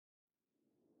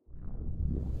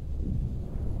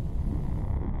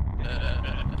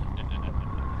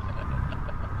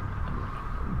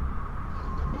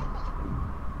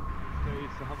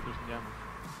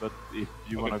but if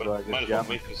you Okay, wanna but go, I might guess as well Jammer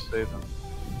wait can this. stay then.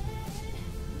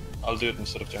 I'll do it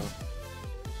instead of Jammer.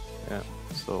 Yeah,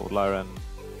 so Lyra and...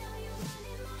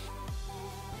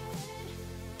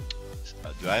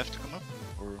 Do I have to come up?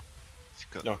 Or is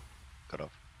it No. Cut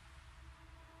off.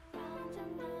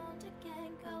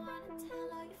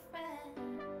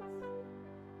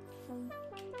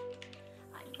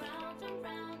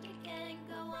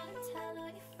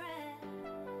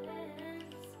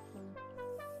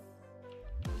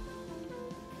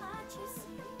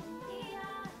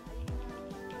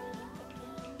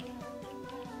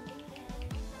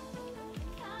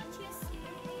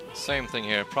 Same thing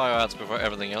here, prio ads before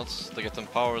everything else. They get them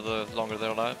power the longer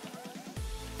they're alive.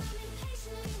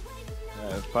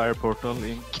 Fire Portal,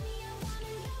 Ink.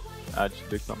 Ad should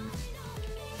be coming.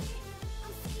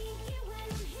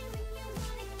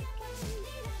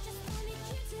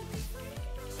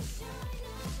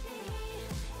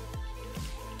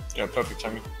 Yeah, perfect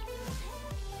timing.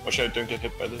 Watch out, don't get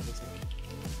hit by this, I think.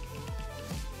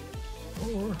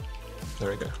 Oh,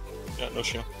 there we go. Yeah, no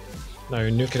shield. Now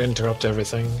your nuke can interrupt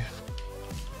everything.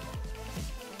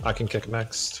 I can kick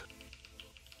next.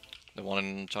 The one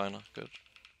in China, good.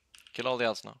 Kill all the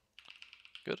ads now.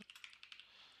 Good.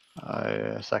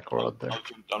 I Sakura there. I'll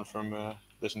jump down from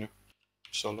this new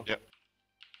solo. Yep.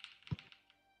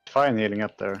 Fine healing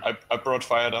up there. I brought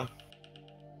fire down.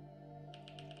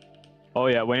 Oh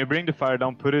yeah, when you bring the fire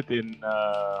down, put it in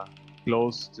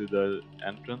close to the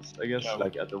entrance, I guess, Yeah.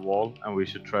 like at the wall, and we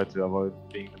should try to avoid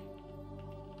being...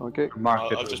 Okay.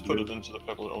 Mark it I'll with just put blue. it into the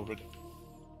purple already.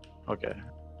 Okay.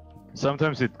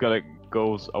 Sometimes it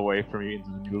goes away from you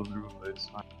into the middle of the room, but it's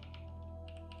fine.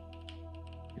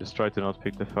 Just try to not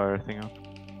pick the fire thing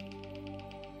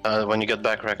up. When you get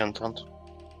back, Reckon, Taunt.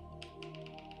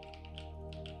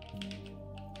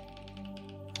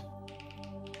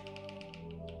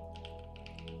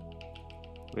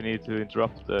 We need to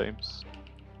interrupt the imps.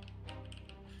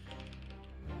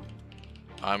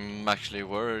 I'm actually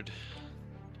worried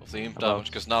of the imp About? damage,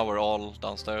 because now we're all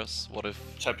downstairs. What if...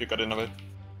 Tap, you got innovate.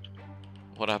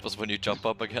 What happens when you jump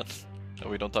up again? And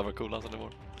we don't have a cooldown anymore.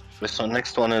 So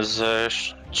next one is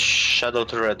Shadow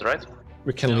to Red, right?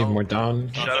 We can leave more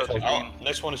down. Shadow to green.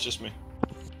 Next one is just me.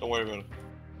 Don't worry about it.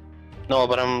 No,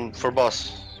 but I'm for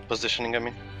boss positioning, I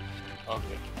mean.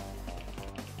 Okay.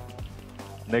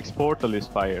 Next portal is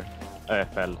fire.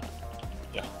 Fell.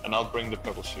 Yeah, and I'll bring the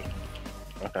purple shield.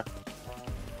 Okay.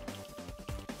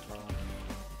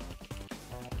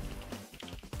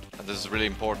 And this is really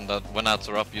important that when ads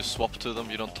are up, you swap to them,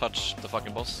 you don't touch the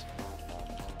fucking boss.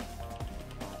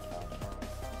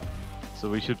 So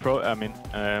we should when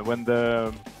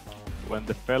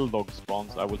the fell dog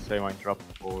spawns, I would say I interrupt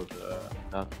for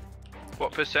that.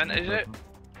 What percent is it?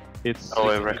 It's Oh,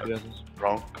 I 60, reckon.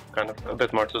 Wrong, kind of. A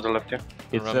bit more to the left here.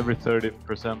 It's Around. every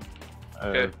 30%.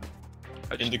 Okay.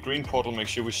 In the green portal, make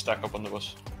sure we stack up on the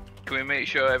bus. Can we make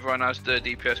sure everyone has the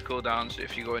DPS cooldowns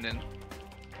if you're going in?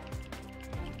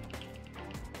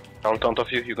 I'll taunt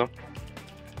off you, you go.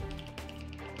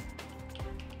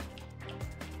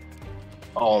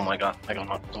 Oh my god, I got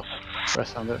knocked off.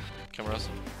 Press under. Can we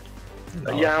wrestle?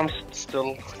 Yeah, I'm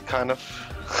still kind of...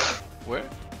 Where?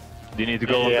 Do you need to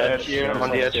go on the edge? Here, on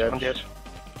the edge, on the edge.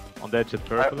 On the edge at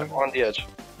purple? I'm on the edge.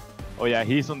 Oh yeah,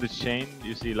 he's on the chain,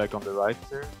 you see like on the right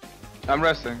there. I'm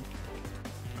resting.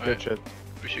 Good shit.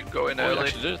 We should go in Oh, you early.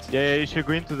 actually did it. Yeah, you should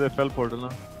go into the fell portal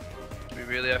now. We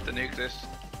really have to nuke this.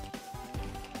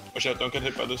 Watch out, don't get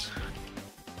hit by this.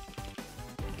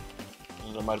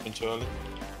 That might have been too early.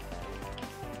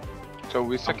 So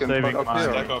we I'm second saving up mine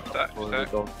here. Stack up. Stack, for the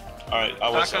stack. dog. Alright, I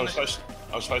was Stack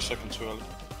on 5 seconds too early.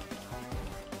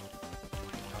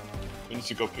 We need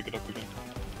to go pick it up again.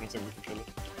 I don't think we can kill it.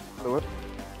 Do it.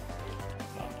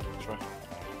 No, try.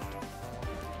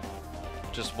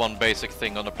 Just one basic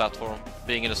thing on the platform.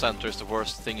 Being in the center is the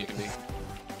worst thing you can be.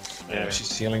 Yeah.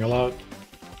 She's healing a lot.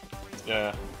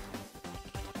 Yeah.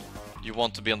 You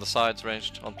want to be on the sides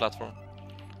ranged on platform.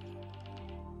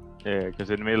 Yeah, because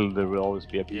in the middle there will always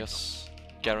be a beat. Yes.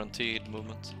 Guaranteed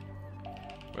movement.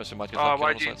 Whereas you might get Oh, lucky why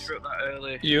on did the you sides. interrupt that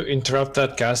early? You interrupt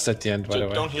that cast at the end, by the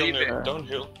way. Don't heal, Leave no, it. don't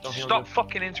heal, don't heal. Stop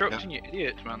fucking interrupting, you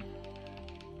idiots, man.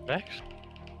 Max?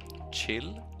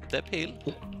 Chill the pill.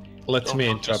 Let Don't me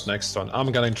touch interrupt us. next one.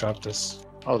 I'm gonna interrupt this.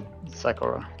 Oh,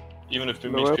 Sakura. Even if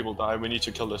it No makes way. people die, we need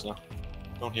to kill this now.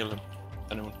 Don't heal him.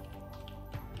 Anyone.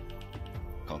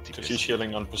 Can't Because he's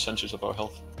healing on percentage of our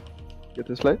health. Get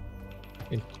this late.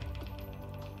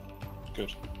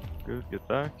 Good. Good, get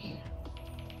back.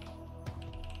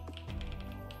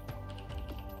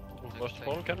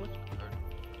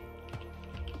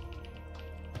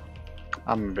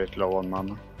 I'm a bit low on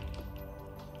mana.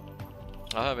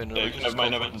 I have in Yeah, you can have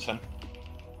mine event in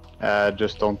 10.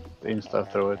 Just don't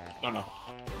insta throw it. No.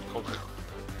 Cold.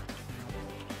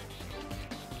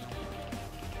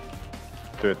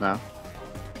 Do it now.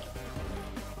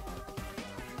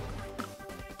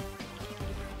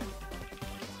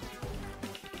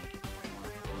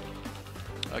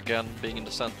 Again, being in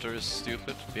the center is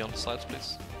stupid. Be on the sides,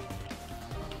 please.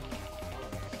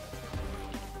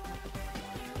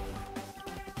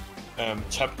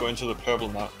 Tap, go into the purple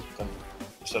now, then,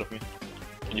 instead of me.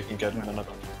 And you can get mana back.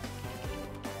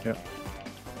 Yeah.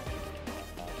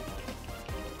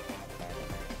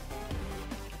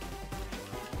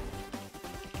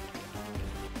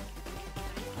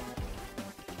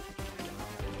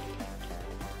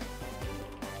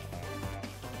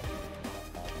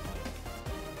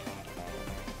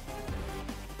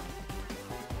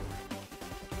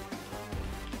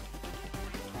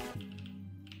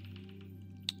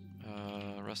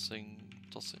 Resting,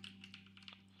 tossing.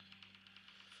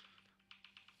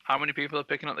 How many people are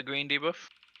picking up the green debuff?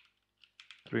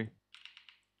 3.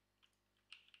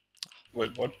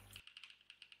 Wait, what?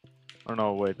 Oh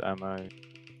no, wait, am I?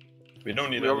 We don't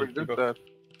need We any already did debuff. that.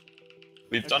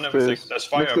 We've done everything. There's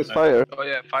fire Next up is there. fire. Oh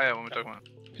yeah, fire. What we're talking about.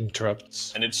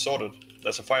 Interrupts. And it's sorted.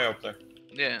 There's a fire up there.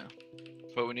 Yeah,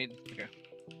 but we need. Okay.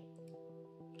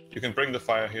 You can bring the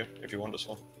fire here if you want as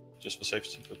well. Just for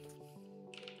safety. But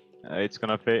It's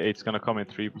gonna come in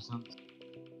 3%.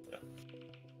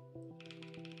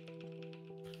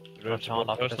 You have to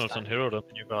put personals on hero then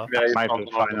you got. Yeah, Might be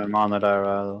final mana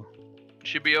there.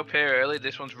 Should be up here early.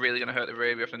 This one's really gonna hurt the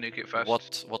Ray. We have to nuke it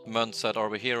fast. What Munt said, are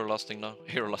we hero lasting now?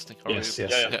 Hero lasting, are Yes, we?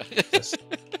 yes. Yeah. Yes.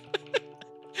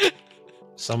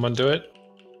 Someone do it.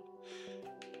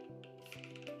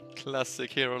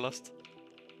 Classic hero last.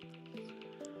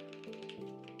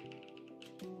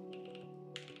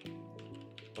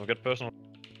 Don't get personal.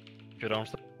 If you don't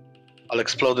stop. I'll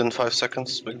explode in 5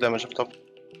 seconds. Big damage up top.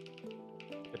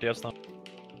 Get the ads now.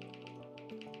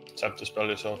 tap the spell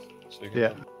yourself. So you can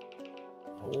Yeah.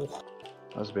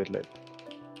 That's a bit late.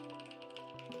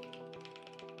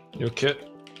 New kit.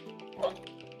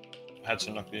 Had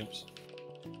some knock beams.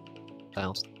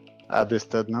 Bounced. This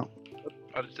dead now.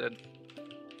 I just did.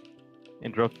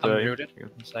 Interrupt I'm the muted.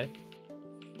 Say.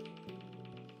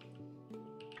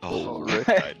 Oh, Rick.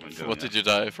 What did you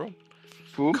die from?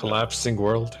 Boom. Collapsing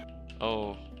world.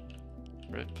 Oh,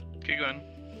 rip. Keep going.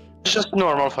 It's just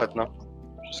normal fight now.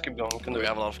 Just keep going. We can do We it.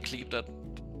 have a lot of cleave dead.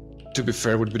 To be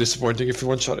fair, would be disappointing if you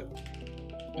one-shot it.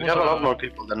 We have a lot more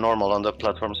people than normal on the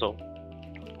platform, so.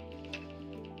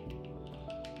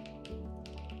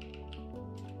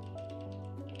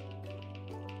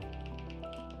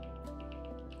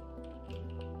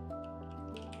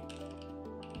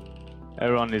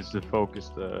 Everyone needs to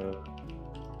focus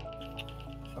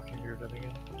Fucking hear that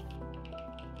again.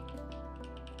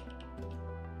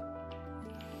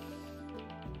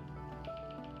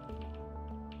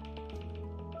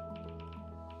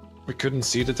 We couldn't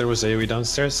see that there was AoE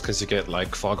downstairs because you get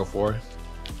like fog of war.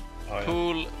 Oh, yeah.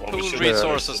 Pool, Well, we pool should-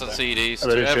 resources and there. CDs But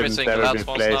to it every shouldn't single ever ad be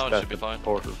spawns placed now and at should be the fine.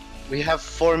 portal. We have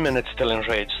 4 minutes still in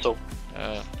rage, so.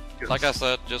 Like I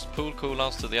said, just pool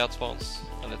cooldowns to the ad spawns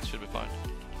and it should be fine.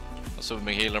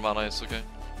 Assuming healer mana is okay.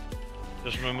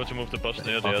 Just remember to move the boss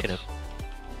near the Fucking ads.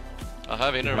 I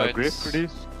have inner grip rights. for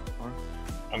these.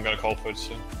 I'm gonna call for it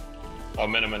soon. Our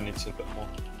Miniman needs a bit more.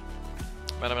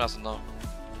 Man, doesn't know.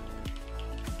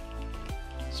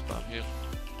 Spam heal.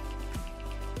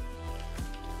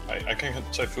 I can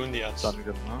Typhoon the ads Done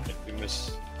good now. if we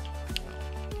miss.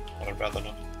 But I'd rather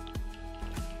not.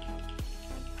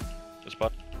 The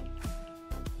spot.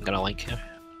 I'm gonna link here.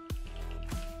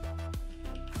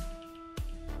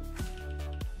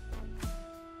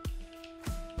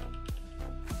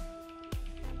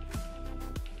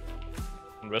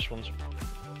 And rest ones.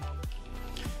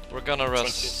 We're gonna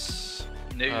rest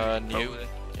New. new. Probably.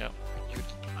 Yeah.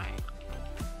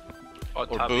 Or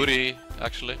Or tabby. booty,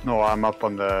 actually. No, I'm up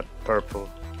on the purple.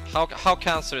 How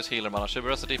cancer is healer mana? Should we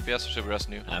rest the DPS or should we rest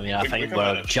new? I mean, I We think can we're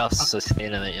manage. just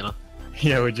sustaining it, you know?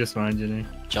 Yeah, we're just managing.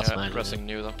 Just Yeah, managing resting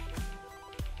new though.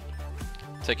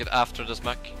 Take it after the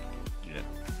smack. Yeah.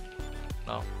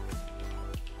 No.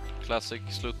 Classic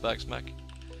sloot bag smack.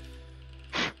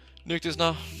 Nuke this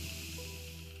now.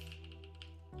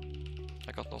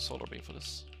 I got no solar beam for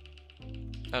this.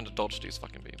 And dodge these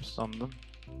fucking beams. Stun them.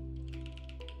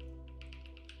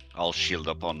 I'll shield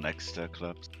up on next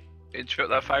collapse. Interrupt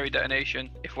that fiery detonation.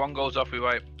 If one goes off, we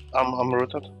wipe. I'm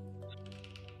rooted. it.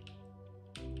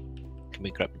 Can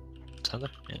we grab Sander?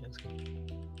 Yeah, let's go.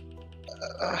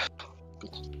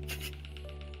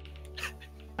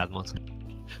 Add one.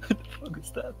 What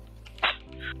is that?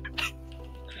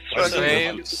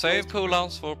 Save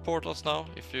cooldowns for portals now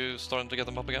if you're starting to get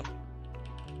them up again.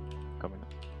 Coming.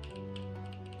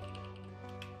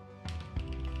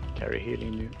 Carry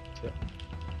healing you. Yeah.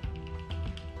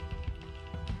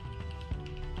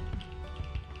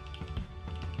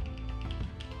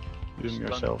 Doom Stun.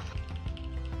 yourself.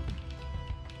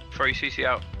 Throw your CC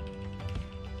out.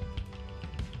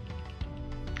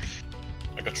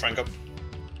 I got Trank up.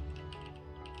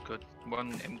 Good.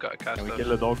 One him got a cast Can we off. kill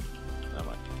the dog? Never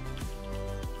mind.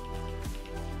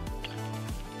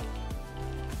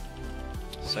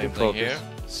 Same Good thing focus. here.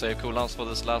 Save cooldowns for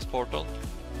this last portal.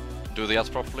 Do the ads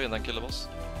properly and then kill the boss.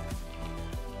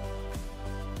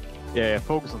 Yeah,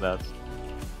 focus on that.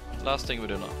 Last thing we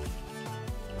do now.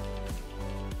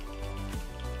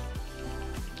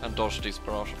 And dodge these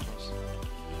barrage, of course.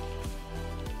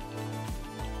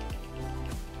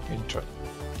 Intro.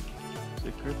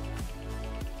 Secret.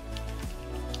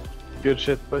 Good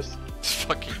shit, boys.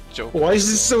 Fucking joke. Why is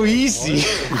this so easy?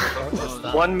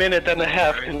 1 minute and a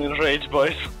half in rage,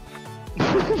 boys.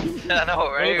 I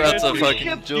know, right? That's a You fucking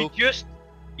kept- joke. You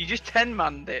just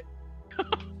 10-manned it.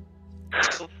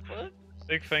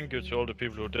 Big thank you to all the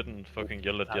people who didn't fucking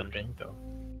yell at the end. Drink though.